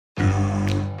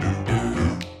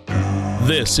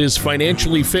This is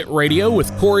Financially Fit Radio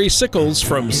with Corey Sickles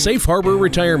from Safe Harbor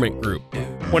Retirement Group.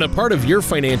 When a part of your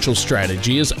financial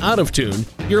strategy is out of tune,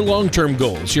 your long-term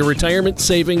goals, your retirement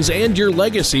savings, and your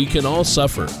legacy can all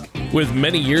suffer. With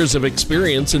many years of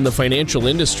experience in the financial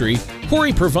industry,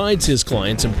 Corey provides his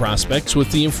clients and prospects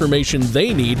with the information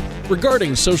they need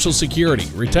regarding Social Security,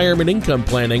 retirement income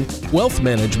planning, wealth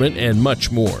management, and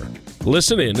much more.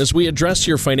 Listen in as we address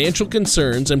your financial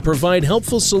concerns and provide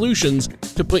helpful solutions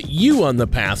to put you on the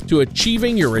path to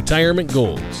achieving your retirement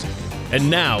goals. And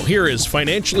now, here is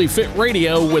Financially Fit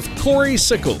Radio with Corey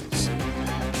Sickles.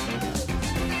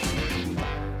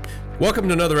 Welcome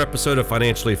to another episode of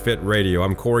Financially Fit Radio.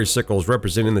 I'm Corey Sickles,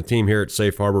 representing the team here at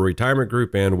Safe Harbor Retirement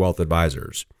Group and Wealth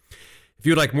Advisors. If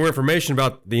you'd like more information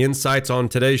about the insights on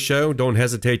today's show, don't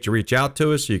hesitate to reach out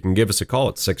to us. You can give us a call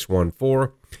at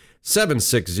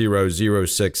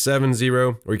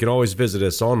 614-760-0670, or you can always visit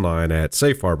us online at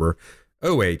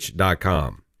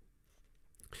safeharboroh.com.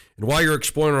 And while you're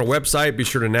exploring our website, be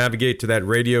sure to navigate to that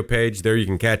radio page. There you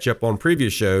can catch up on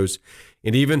previous shows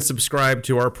and even subscribe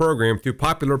to our program through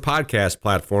popular podcast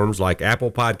platforms like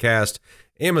Apple Podcast,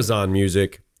 Amazon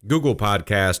Music, Google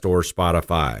Podcast, or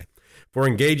Spotify. For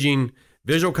engaging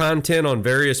visual content on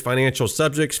various financial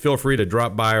subjects, feel free to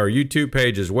drop by our YouTube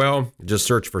page as well. Just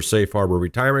search for Safe Harbor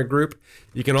Retirement Group.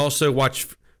 You can also watch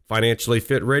Financially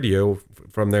Fit Radio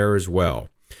from there as well.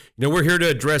 You know, we're here to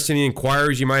address any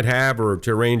inquiries you might have or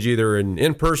to arrange either an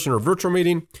in-person or virtual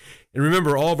meeting. And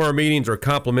remember, all of our meetings are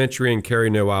complimentary and carry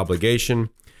no obligation.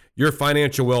 Your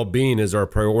financial well-being is our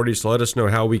priority, so let us know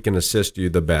how we can assist you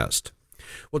the best.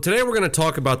 Well, today we're going to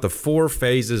talk about the 4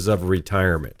 phases of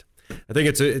retirement. I think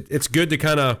it's good to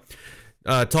kind of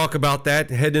talk about that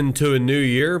heading into a new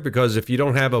year, because if you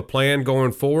don't have a plan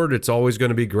going forward, it's always going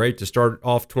to be great to start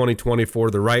off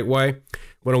 2024 the right way. I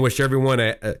want to wish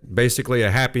everyone basically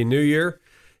a happy new year.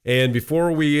 And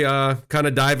before we kind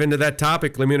of dive into that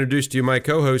topic, let me introduce to you my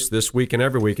co-host this week and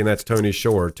every week, and that's Tony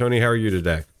Shore. Tony, how are you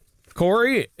today?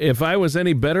 Corey, if I was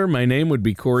any better, my name would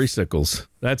be Corey Sickles.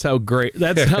 That's how great.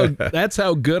 That's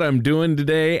how good I'm doing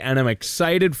today, and I'm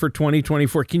excited for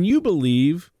 2024. Can you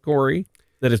believe, Corey,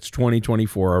 that it's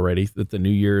 2024 already? That the new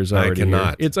year is already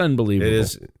here? It's unbelievable. It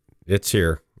is. It's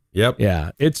here. Yep.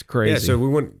 Yeah, it's crazy. Yeah, so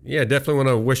definitely want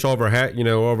to wish all of our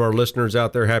all of our listeners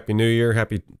out there happy New Year,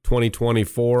 happy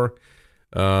 2024.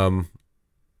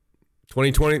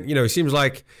 2020, it seems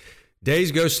like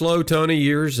days go slow, Tony,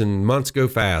 years and months go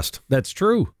fast. That's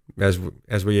true. As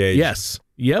we age. Yes.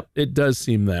 Yep, it does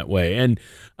seem that way. And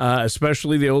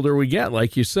especially the older we get,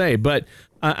 like you say. But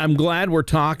I'm glad we're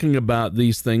talking about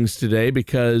these things today,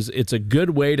 because it's a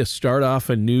good way to start off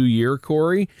a new year,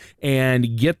 Corey,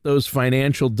 and get those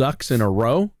financial ducks in a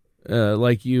row,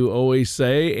 like you always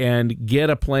say, and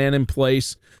get a plan in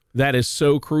place. That is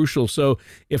so crucial. So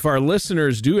if our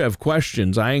listeners do have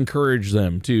questions, I encourage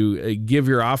them to give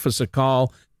your office a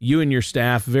call. You and your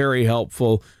staff, very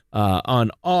helpful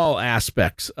on all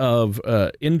aspects of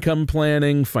income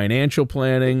planning, financial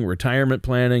planning, retirement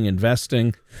planning,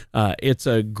 investing. It's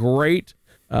a great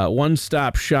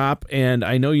one-stop shop, and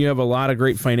I know you have a lot of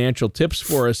great financial tips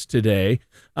for us today.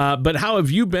 But how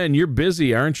have you been? You're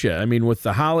busy, aren't you? I mean, with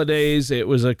the holidays, it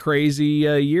was a crazy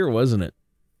year, wasn't it?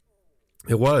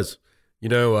 It was.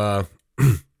 The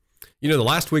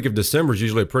last week of December is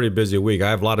usually a pretty busy week. I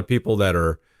have a lot of people that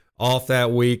are off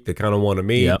that week that kind of want to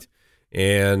meet. Yep.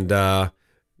 And,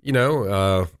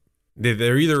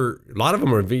 they're either, a lot of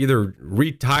them are either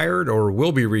retired or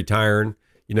will be retiring,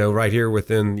 right here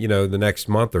within, the next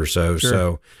month or so. Sure.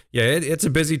 So, yeah, it's a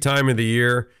busy time of the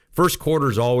year. First quarter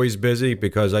is always busy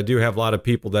because I do have a lot of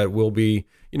people that will be,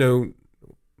 newbies.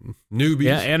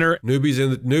 Yeah,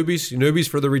 newbies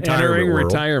for the retirement entering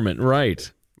world. Retirement,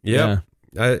 right. Yep.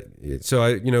 Yeah.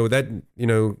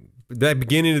 That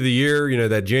beginning of the year,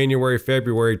 that January,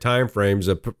 February time frame is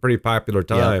a pretty popular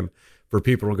time for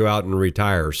people to go out and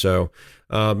retire. So,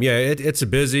 it's a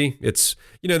busy. It's,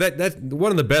 that's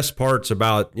one of the best parts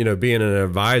about, being an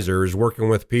advisor is working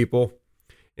with people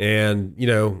and,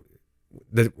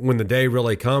 that when the day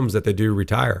really comes that they do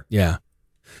retire. Yeah.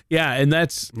 Yeah, and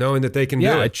that's knowing that they can do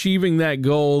it. Achieving that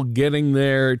goal, getting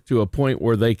there to a point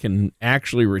where they can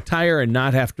actually retire and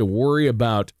not have to worry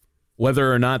about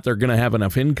whether or not they're going to have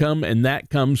enough income, and that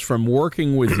comes from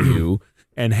working with you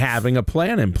and having a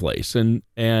plan in place and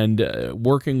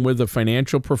working with a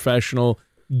financial professional,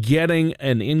 getting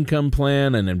an income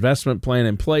plan, an investment plan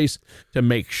in place to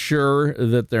make sure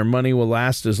that their money will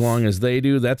last as long as they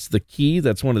do. That's the key.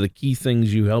 That's one of the key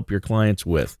things you help your clients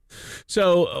with.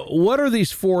 So what are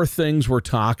these 4 things we're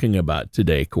talking about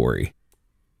today, Corey?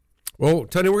 Well,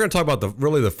 Tony, we're going to talk about the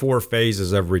 4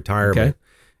 phases of retirement. Okay.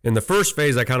 And the first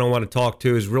phase I kind of want to talk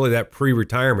to is really that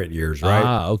pre-retirement years, right?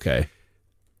 Ah, okay.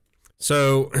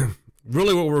 So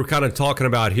really what we're kind of talking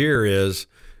about here is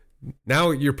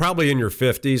now you're probably in your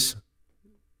 50s,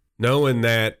 knowing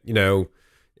that,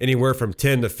 anywhere from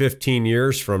 10 to 15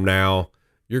 years from now,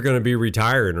 you're going to be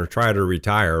retiring or try to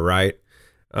retire, right?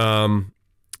 And,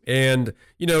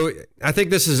 I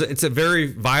think it's a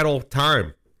very vital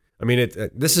time. I mean,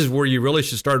 this is where you really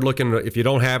should start looking. If you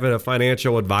don't have a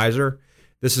financial advisor,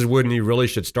 this is when you really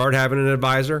should start having an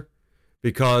advisor,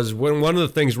 because one of the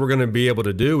things we're going to be able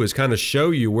to do is kind of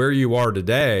show you where you are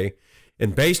today,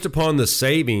 and based upon the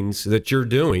savings that you're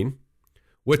doing,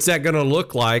 what's that going to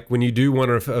look like when you do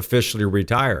want to officially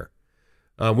retire?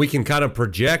 We can kind of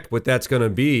project what that's going to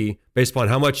be based upon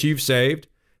how much you've saved,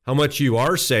 how much you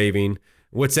are saving.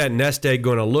 What's that nest egg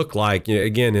going to look like,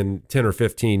 again, in 10 or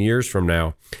 15 years from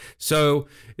now? So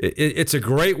it's a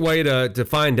great way to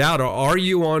find out, are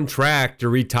you on track to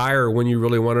retire when you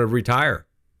really want to retire?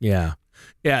 Yeah.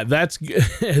 Yeah, that's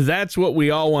what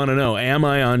we all want to know. Am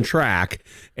I on track?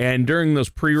 And during those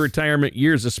pre-retirement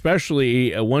years,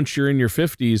 especially once you're in your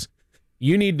 50s,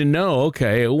 you need to know,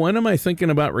 okay, when am I thinking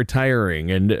about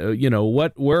retiring? And,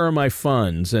 where are my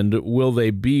funds? And will they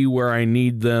be where I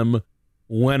need them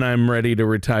when I'm ready to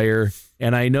retire?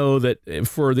 And I know that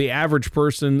for the average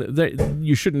person, that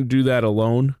you shouldn't do that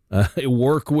alone.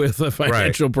 Work with a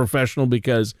financial professional,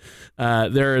 because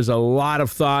there is a lot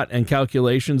of thought and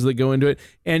calculations that go into it.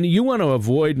 And you want to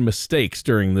avoid mistakes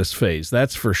during this phase.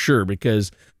 That's for sure,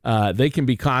 because they can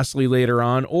be costly later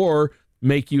on, or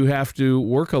make you have to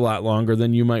work a lot longer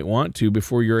than you might want to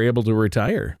before you're able to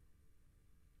retire.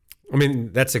 I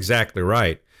mean, that's exactly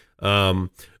right.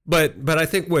 But I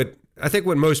think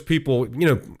what most people,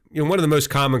 one of the most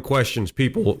common questions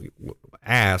people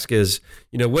ask is,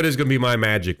 what is going to be my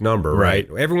magic number, right?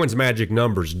 Everyone's magic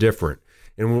number is different.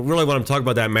 And really what I'm talking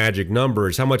about, that magic number,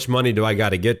 is how much money do I got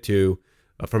to get to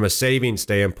from a saving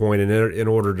standpoint in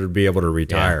order to be able to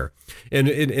retire. Yeah.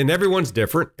 And everyone's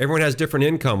different. Everyone has different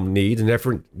income needs and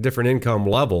different income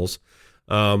levels.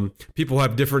 People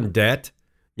have different debt.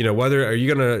 Whether are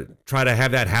you going to try to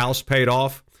have that house paid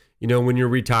off, when you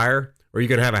retire, or are you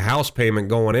going to have a house payment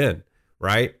going in,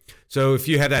 right? So if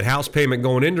you have that house payment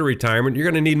going into retirement, you're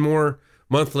going to need more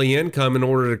monthly income in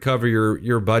order to cover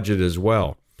your budget as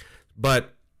well.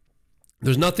 But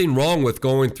there's nothing wrong with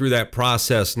going through that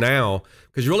process now,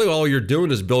 because really all you're doing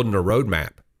is building a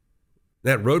roadmap.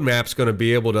 That roadmap's going to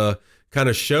be able to kind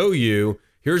of show you,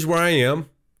 here's where I am.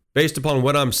 Based upon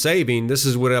what I'm saving, this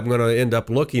is what I'm going to end up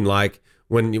looking like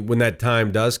when that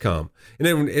time does come.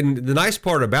 And the nice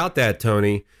part about that,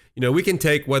 Tony, we can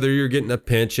take whether you're getting a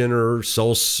pension or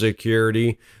Social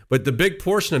Security, but the big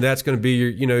portion of that's going to be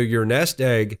your nest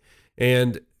egg.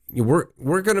 And we're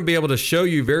going to be able to show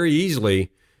you very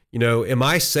easily, am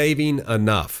I saving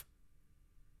enough?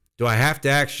 Do I have to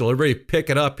everybody pick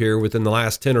it up here within the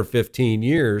last 10 or 15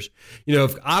 years?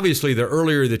 If obviously the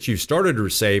earlier that you've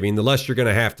started saving, the less you're going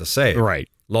to have to save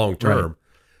long term.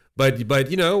 Right. But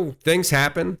things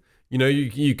happen.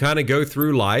 You kind of go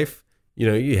through life.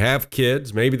 You have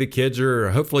kids. Maybe the kids are,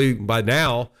 hopefully by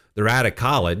now, they're out of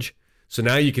college. So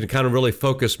now you can kind of really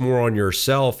focus more on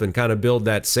yourself and kind of build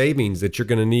that savings that you're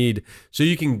going to need so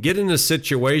you can get in a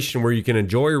situation where you can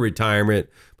enjoy retirement.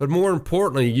 But more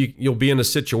importantly, you'll be in a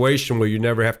situation where you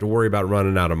never have to worry about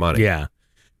running out of money. Yeah.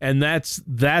 And that's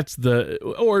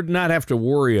or not have to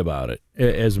worry about it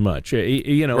as much.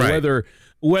 Whether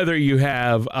you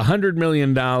have $100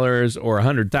 million or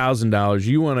 $100,000,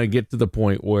 you want to get to the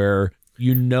point where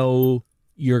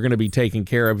you're going to be taken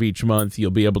care of each month.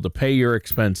 You'll be able to pay your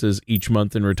expenses each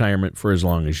month in retirement for as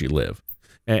long as you live.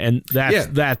 And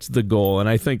that's the goal. And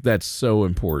I think that's so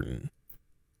important.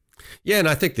 Yeah. And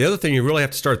I think the other thing you really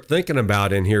have to start thinking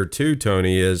about in here too,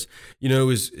 Tony, is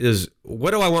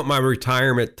what do I want my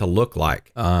retirement to look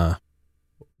like?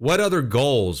 What other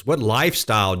goals, what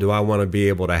lifestyle do I want to be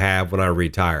able to have when I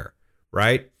retire?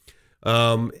 Right.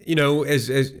 As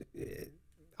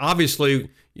obviously,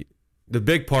 the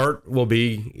big part will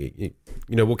be,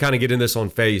 we'll kind of get in this on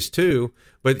phase 2,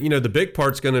 but, the big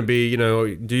part's going to be,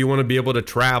 do you want to be able to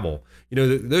travel?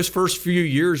 Those first few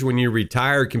years when you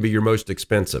retire can be your most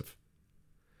expensive.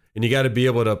 And you got to be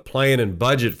able to plan and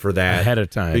budget for that ahead of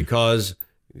time. Because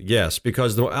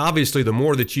obviously the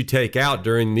more that you take out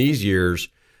during these years,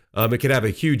 it could have a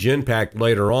huge impact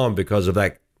later on because of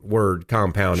that word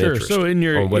compound interest. So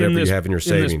on whatever you have in your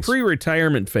savings. In this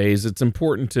pre-retirement phase, it's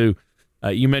important to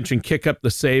you mentioned kick up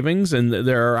the savings, and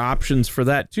there are options for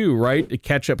that too, right? To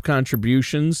catch up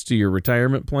contributions to your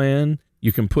retirement plan.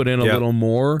 You can put in a little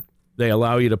more. They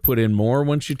allow you to put in more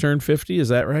once you turn 50. Is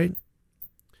that right?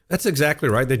 That's exactly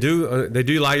right. They do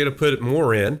allow you to put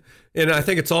more in. And I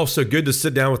think it's also good to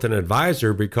sit down with an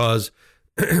advisor because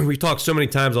we talk so many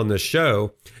times on this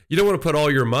show, you don't want to put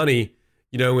all your money,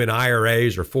 in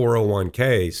IRAs or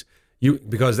 401ks,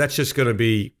 because that's just going to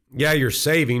be, you're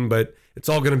saving, but it's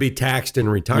all going to be taxed in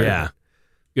retirement.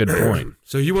 Yeah. Good point.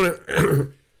 So you want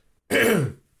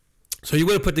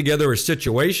to put together a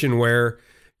situation where,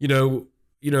 you're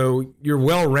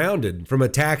well-rounded from a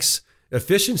tax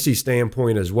efficiency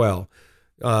standpoint as well.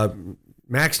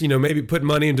 Max, maybe put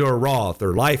money into a Roth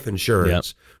or life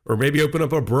insurance, or maybe open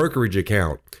up a brokerage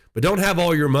account, but don't have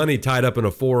all your money tied up in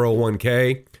a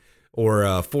 401k or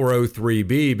a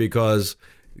 403b, because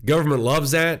government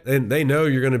loves that and they know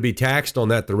you're going to be taxed on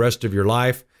that the rest of your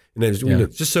life. And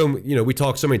then just so, we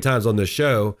talk so many times on this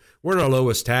show, we're in our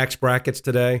lowest tax brackets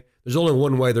today. There's only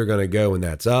one way they're going to go, and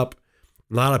that's up.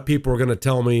 A lot of people are going to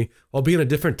tell me, I'll be in a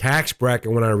different tax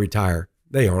bracket when I retire.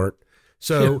 They aren't.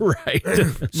 So right.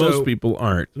 Most people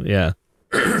aren't. Yeah.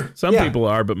 Some people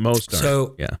are, but most aren't.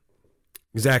 So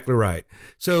exactly right.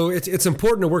 So it's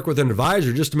important to work with an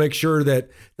advisor just to make sure that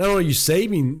not only are you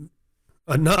saving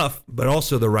enough, but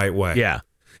also the right way. Yeah.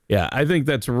 Yeah. I think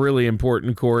that's really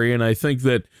important, Corey. And I think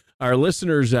that our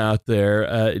listeners out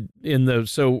there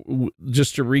just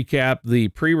to recap the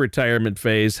pre-retirement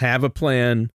phase, have a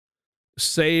plan,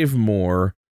 save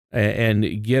more,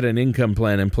 and get an income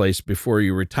plan in place before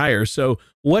you retire. So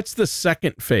what's the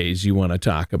second phase you want to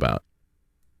talk about?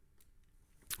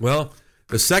 Well,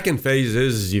 the second phase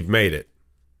is you've made it.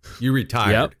 You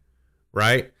retired,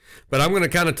 right? But I'm going to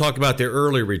kind of talk about the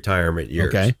early retirement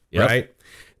years, right?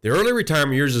 The early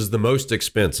retirement years is the most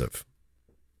expensive.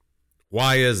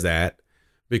 Why is that?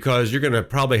 Because you're going to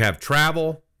probably have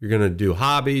travel. You're going to do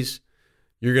hobbies.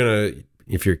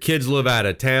 If your kids live out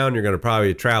of town, you're going to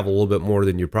probably travel a little bit more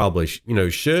than you probably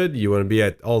should. You want to be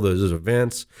at all those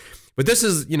events. But this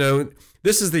is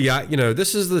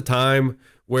the time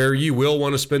where you will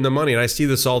want to spend the money. And I see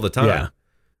this all the time. Yeah.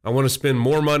 I want to spend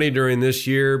more money during this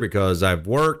year because I've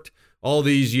worked all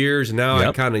these years. And now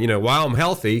I kind of, while I'm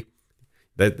healthy,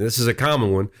 this is a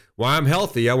common one. While I'm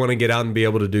healthy, I want to get out and be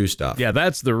able to do stuff. Yeah,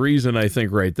 that's the reason I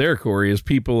think right there, Corey, is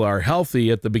people are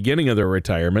healthy at the beginning of their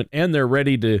retirement and they're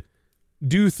ready to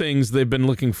do things they've been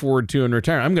looking forward to in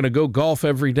retirement. I'm going to go golf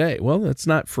every day. Well, that's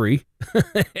not free.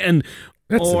 I'm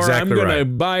going to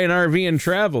buy an RV and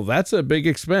travel. That's a big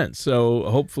expense. So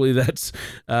hopefully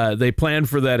they plan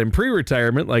for that in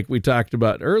pre-retirement, like we talked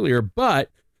about earlier.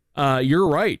 But you're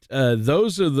right.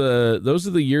 Those are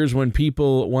the years when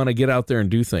people want to get out there and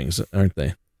do things, aren't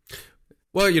they?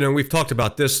 Well, we've talked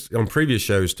about this on previous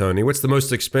shows, Tony. What's the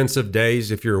most expensive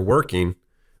days if you're working,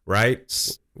 right?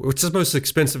 What's the most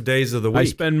expensive days of the week? I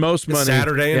spend most money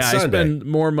Saturday and Sunday. I spend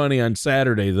more money on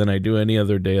Saturday than I do any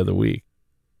other day of the week.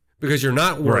 Because you're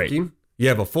not working. Right. You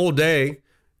have a full day,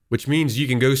 which means you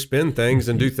can go spend things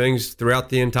and do things throughout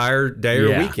the entire day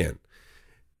or weekend.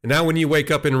 And now when you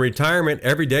wake up in retirement,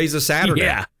 every day's a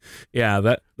Saturday. Yeah,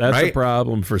 that's right? A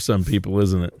problem for some people,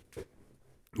 isn't it?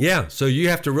 Yeah, so you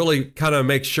have to really kind of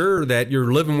make sure that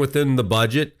you're living within the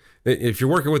budget. If you're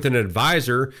working with an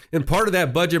advisor, and part of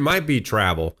that budget might be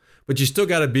travel, but you still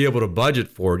got to be able to budget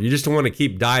for it. You just don't want to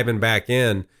keep diving back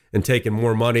in and taking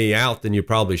more money out than you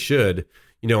probably should,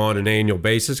 on an annual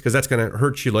basis, because that's going to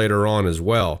hurt you later on as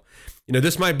well.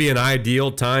 This might be an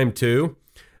ideal time too,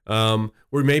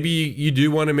 where maybe you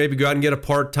do want to maybe go out and get a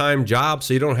part-time job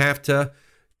so you don't have to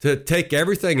take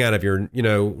everything out of your,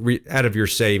 out of your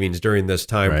savings during this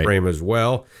time frame as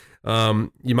well.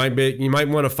 You might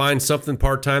want to find something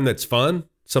part-time that's fun,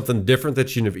 something different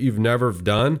that you've never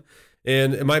done.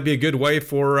 And it might be a good way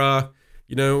for,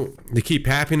 to keep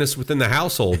happiness within the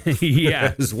household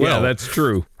as well. Yeah, that's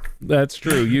true. That's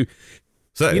true. You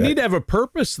need to have a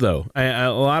purpose, though. A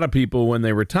lot of people, when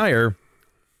they retire,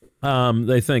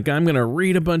 they think, I'm going to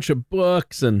read a bunch of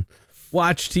books and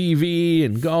watch TV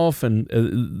and golf, and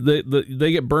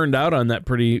they get burned out on that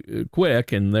pretty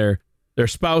quick, and their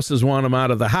spouses want them out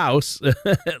of the house,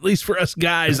 at least for us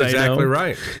guys. That's exactly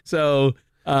right. So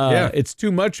it's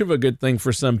too much of a good thing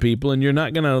for some people, and you're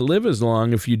not going to live as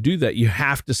long if you do that. You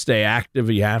have to stay active.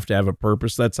 You have to have a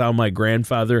purpose. That's how my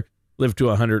grandfather lived to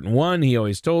 101. He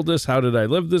always told us, how did I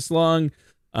live this long?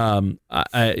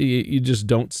 You just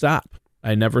don't stop.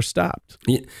 I never stopped.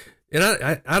 Yeah.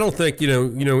 And I don't think,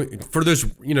 for those,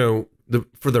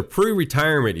 for the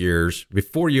pre-retirement years,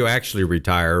 before you actually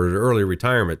retire, or early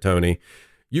retirement, Tony,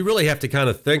 you really have to kind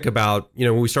of think about,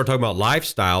 when we start talking about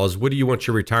lifestyles, what do you want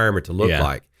your retirement to look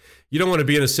like? You don't want to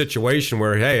be in a situation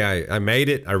where, hey, I made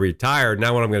it, I retired,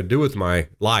 now what I'm going to do with my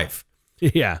life.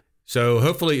 Yeah. So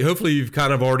hopefully you've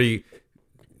kind of already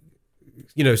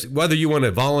whether you want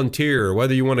to volunteer or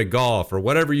whether you want to golf or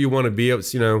whatever you want to be able,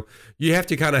 you have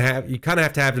to kind of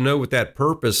have to know what that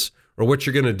purpose or what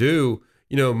you're going to do,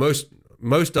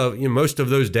 most of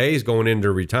those days going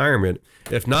into retirement.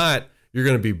 If not, you're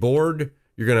going to be bored.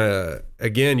 You're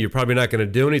probably not going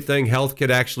to do anything. Health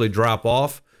could actually drop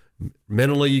off.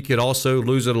 Mentally, you could also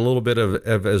lose it a little bit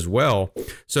of as well.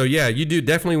 So yeah, you do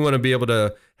definitely want to be able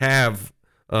to have,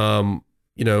 you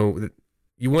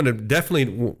want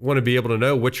to be able to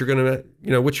know what you're going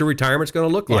to, what your retirement's going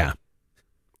to look like. Yeah.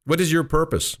 What is your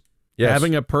purpose? Yes.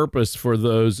 Having a purpose for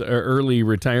those early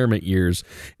retirement years.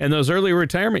 And those early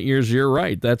retirement years, you're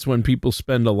right. That's when people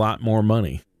spend a lot more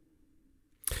money.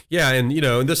 Yeah. And,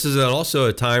 and this is also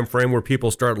a time frame where people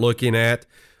start looking at,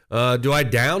 do I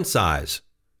downsize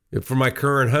for my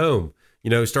current home?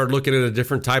 Start looking at a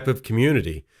different type of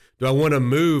community. Do I want to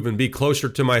move and be closer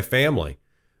to my family?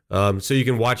 So you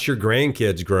can watch your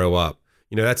grandkids grow up.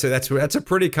 That's a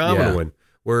pretty common one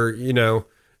where,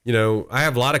 I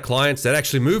have a lot of clients that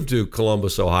actually moved to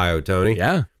Columbus, Ohio, Tony.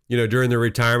 Yeah. During their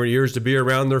retirement years to be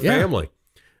around their family.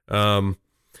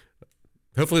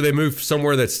 Hopefully they move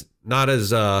somewhere that's not as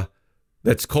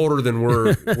that's colder than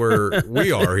where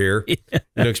we are here.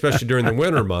 Especially during the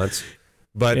winter months.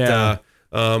 But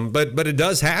but it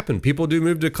does happen. People do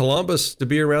move to Columbus to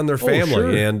be around their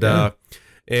family, and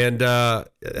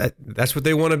that's what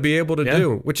they want to be able to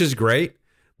do, which is great.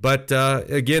 But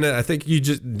again, I think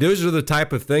those are the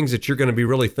type of things that you're going to be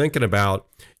really thinking about,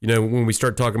 when we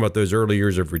start talking about those early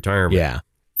years of retirement.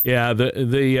 Yeah.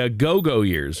 The go-go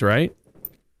years, right?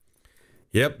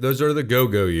 Yep, those are the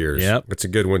go-go years. Yep. That's a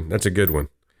good one.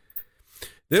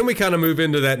 Then we kind of move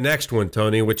into that next one,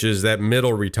 Tony, which is that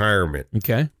middle retirement.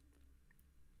 Okay.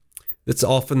 It's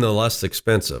often the less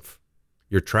expensive.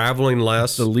 You're traveling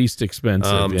less. It's the least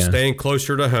expensive. Staying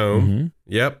closer to home. Mm-hmm.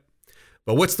 Yep.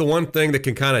 But what's the one thing that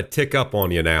can kind of tick up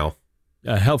on you now?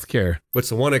 Healthcare. What's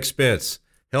the one expense?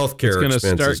 Healthcare expenses, It's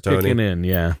going to start kicking in,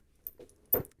 yeah.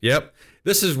 Yep.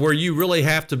 This is where you really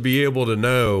have to be able to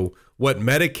know what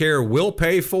Medicare will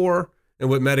pay for and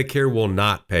what Medicare will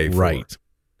not pay for. Right.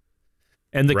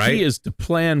 And the key is to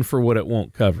plan for what it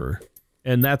won't cover.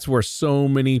 And that's where so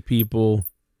many people...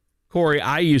 Corey,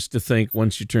 I used to think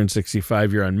once you turn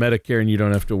 65, you're on Medicare and you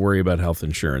don't have to worry about health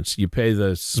insurance. You pay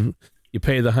the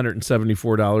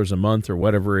 $174 a month or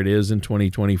whatever it is in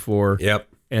 2024. Yep.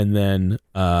 And then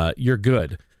you're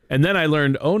good. And then I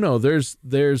learned, oh no, there's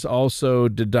also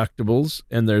deductibles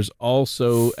and there's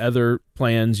also other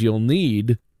plans you'll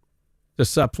need to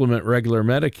supplement regular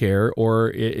Medicare or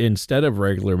instead of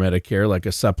regular Medicare, like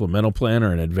a supplemental plan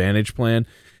or an Advantage plan.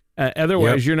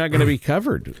 Otherwise, you're not going to be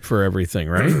covered for everything,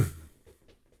 right?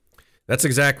 That's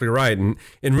exactly right. And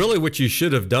really what you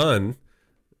should have done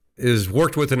is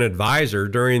worked with an advisor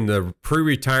during the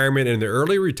pre-retirement and the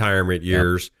early retirement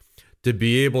years to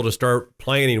be able to start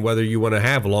planning whether you want to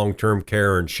have long-term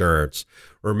care insurance,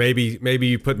 or maybe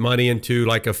you put money into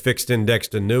like a fixed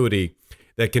indexed annuity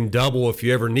that can double if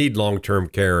you ever need long-term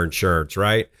care insurance,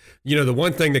 right? The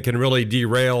one thing that can really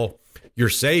derail your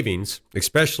savings,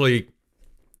 especially,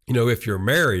 if you're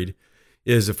married,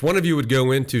 is if one of you would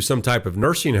go into some type of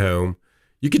nursing home,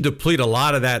 you could deplete a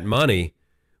lot of that money,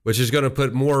 which is going to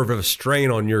put more of a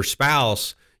strain on your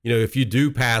spouse, if you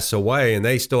do pass away and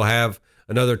they still have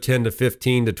another 10 to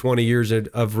 15 to 20 years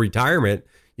of retirement,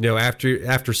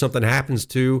 after something happens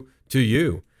to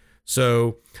you.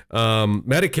 So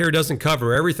Medicare doesn't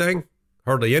cover everything,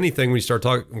 hardly anything when you start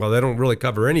talking. Well, they don't really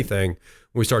cover anything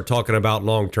when we start talking about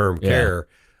long-term care.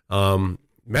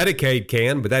 Medicaid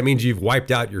can, but that means you've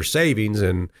wiped out your savings,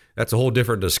 and that's a whole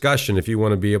different discussion if you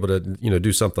want to be able to,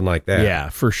 do something like that. Yeah,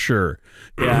 for sure.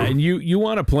 Yeah, and you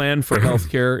want to plan for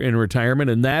healthcare in retirement,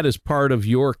 and that is part of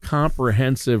your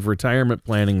comprehensive retirement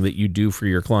planning that you do for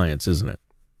your clients, isn't it?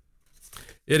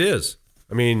 It is.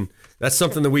 I mean, that's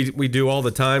something that we do all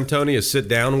the time, Tony, is sit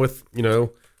down with,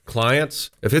 clients.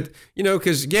 If it,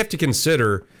 because you have to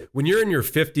consider when you're in your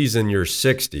 50s and your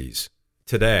 60s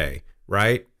today,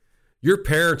 right? Your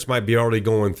parents might be already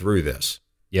going through this.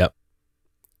 Yep.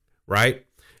 Right?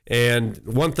 And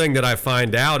one thing that I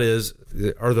find out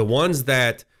are the ones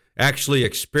that actually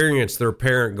experience their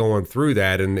parent going through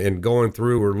that and going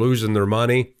through or losing their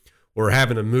money or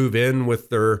having to move in with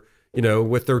their,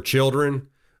 with their children.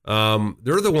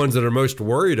 They're the ones that are most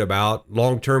worried about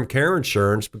long-term care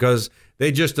insurance because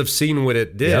they just have seen what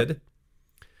it did. Yep.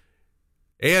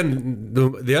 And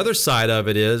the other side of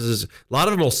it is a lot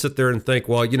of them will sit there and think,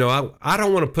 well, I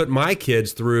don't want to put my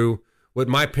kids through what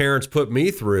my parents put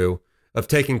me through of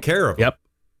taking care of them.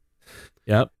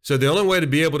 Yep. So the only way to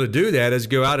be able to do that is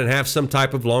go out and have some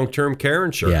type of long-term care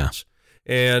insurance.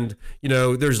 And,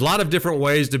 there's a lot of different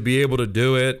ways to be able to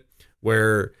do it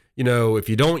where, if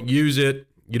you don't use it,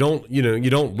 you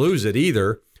don't lose it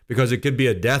either, because it could be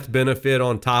a death benefit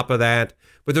on top of that.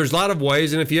 But there's a lot of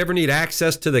ways. And if you ever need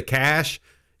access to the cash,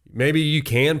 maybe you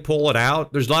can pull it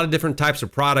out. There's a lot of different types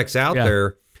of products out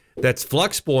there that's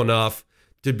flexible enough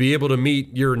to be able to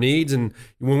meet your needs. And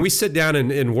when we sit down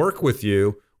and work with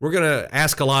you, we're going to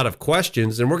ask a lot of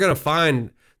questions, and we're going to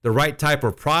find the right type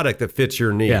of product that fits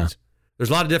your needs. Yeah. There's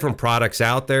a lot of different products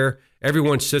out there.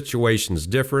 Everyone's situation is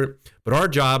different, but our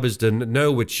job is to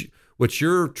know what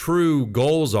your true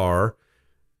goals are,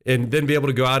 and then be able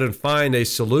to go out and find a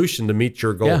solution to meet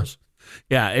your goals.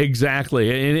 Yeah,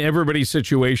 exactly. And everybody's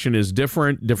situation is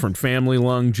different family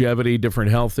longevity,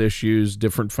 different health issues,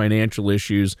 different financial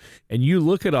issues. And you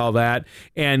look at all that,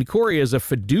 and Corey, as a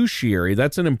fiduciary,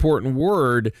 that's an important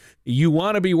word. You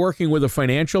want to be working with a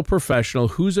financial professional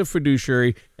who's a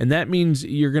fiduciary, and that means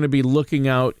you're going to be looking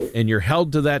out, and you're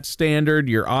held to that standard.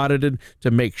 You're audited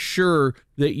to make sure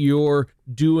that you're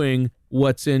doing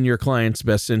what's in your client's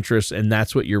best interest, and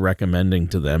that's what you're recommending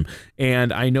to them.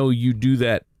 And I know you do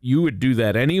that. You would do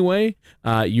that anyway.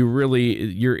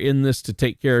 You're in this to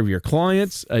take care of your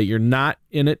clients. You're not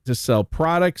in it to sell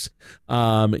products.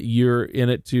 You're in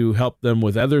it to help them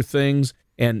with other things,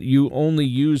 and you only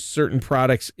use certain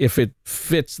products if it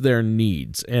fits their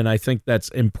needs. And I think that's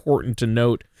important to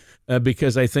note,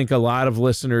 because I think a lot of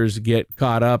listeners get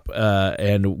caught up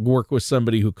and work with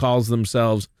somebody who calls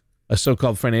themselves a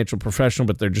so-called financial professional,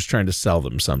 but they're just trying to sell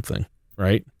them something,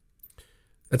 right?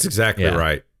 That's exactly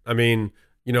right. I mean,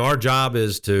 our job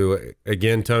is to,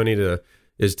 again, Tony,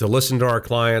 is to listen to our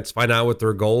clients, find out what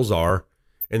their goals are,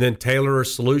 and then tailor a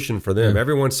solution for them.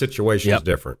 Everyone's situation is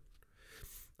different.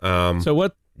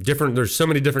 There's so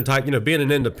many different types, being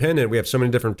an independent, we have so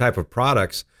many different type of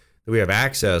products that we have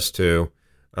access to,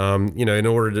 in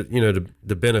order to,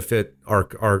 to benefit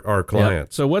our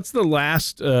clients. So what's the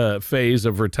last phase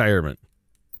of retirement?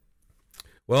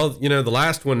 Well, the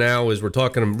last one now is we're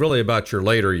talking really about your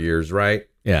later years, right?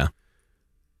 Yeah.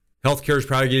 Healthcare is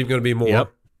probably going to be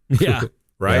more. Yeah.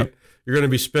 Right? Yep. You're going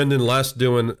to be spending less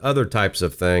doing other types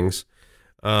of things.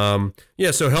 So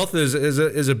health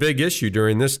is a big issue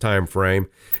during this time frame.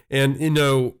 And,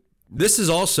 this is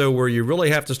also where you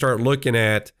really have to start looking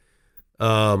at,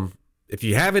 if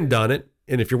you haven't done it,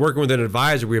 and if you're working with an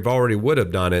advisor, we would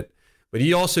have done it, but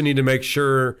you also need to make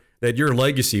sure that your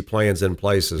legacy plan's in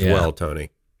place as well, Tony.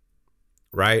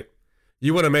 Right?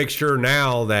 You want to make sure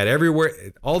now that everywhere,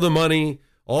 all the money,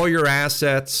 all your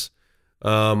assets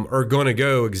are going to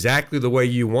go exactly the way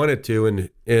you want it to,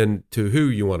 and to who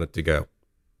you want it to go.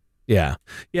 Yeah.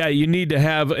 Yeah, you need to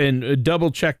have and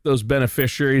double check those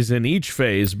beneficiaries in each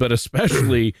phase, but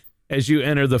especially as you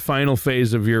enter the final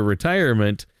phase of your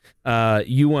retirement,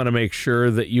 you want to make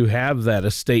sure that you have that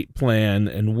estate plan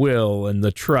and will and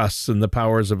the trusts and the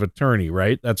powers of attorney,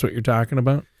 right? That's what you're talking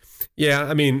about? Yeah,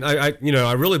 I mean,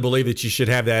 I really believe that you should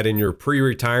have that in your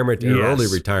pre-retirement and early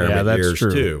retirement years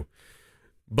too.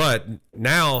 But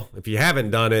now, if you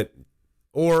haven't done it,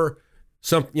 or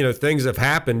things have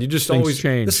happened, you just always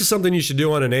change. This is something you should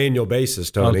do on an annual basis,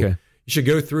 Tony. Okay. You should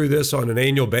go through this on an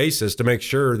annual basis to make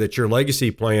sure that your legacy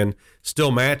plan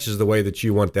still matches the way that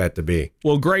you want that to be.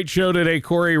 Well, great show today,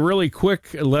 Corey. Really quick,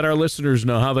 let our listeners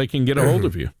know how they can get a hold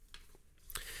of you.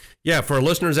 Yeah, for our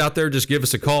listeners out there, just give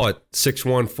us a call at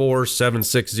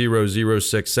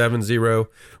 614-760-0670,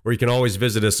 or you can always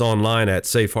visit us online at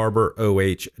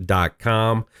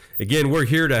safeharboroh.com. Again, we're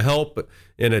here to help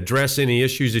and address any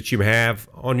issues that you have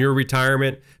on your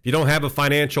retirement. If you don't have a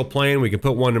financial plan, we can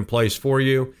put one in place for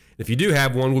you. If you do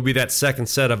have one, we'll be that second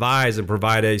set of eyes and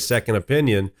provide a second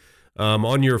opinion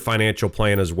on your financial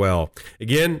plan as well.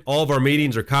 Again, all of our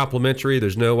meetings are complimentary.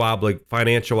 There's no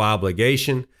financial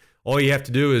obligation. All you have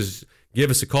to do is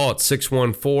give us a call at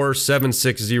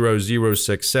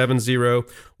 614-760-0670,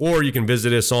 or you can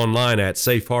visit us online at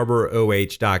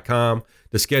safeharboroh.com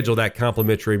to schedule that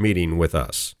complimentary meeting with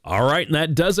us. All right, and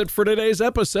that does it for today's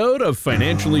episode of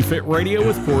Financially Fit Radio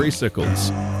with Corey Sickles.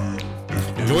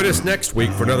 Join us next week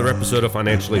for another episode of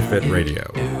Financially Fit Radio.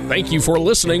 Thank you for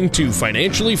listening to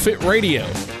Financially Fit Radio.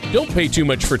 Don't pay too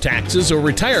much for taxes or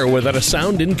retire without a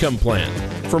sound income plan.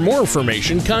 For more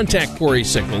information, contact Corey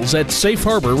Sickles at Safe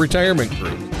Harbor Retirement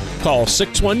Group. Call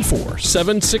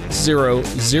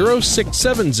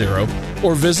 614-760-0670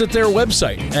 or visit their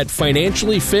website at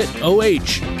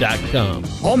financiallyfitoh.com.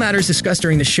 All matters discussed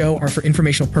during the show are for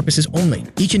informational purposes only.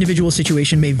 Each individual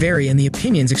situation may vary, and the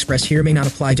opinions expressed here may not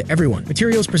apply to everyone.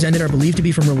 Materials presented are believed to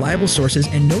be from reliable sources,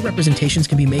 and no representations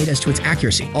can be made as to its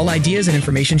accuracy. All ideas and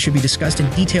information should be discussed in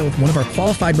detail with one of our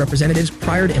qualified representatives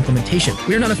prior to implementation.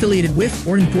 We are not affiliated with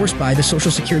or endorsed by the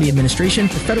Social Security Administration,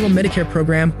 the Federal Medicare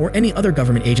Program, or any other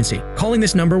government agency. Calling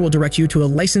this number will direct you to a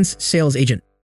licensed sales agent.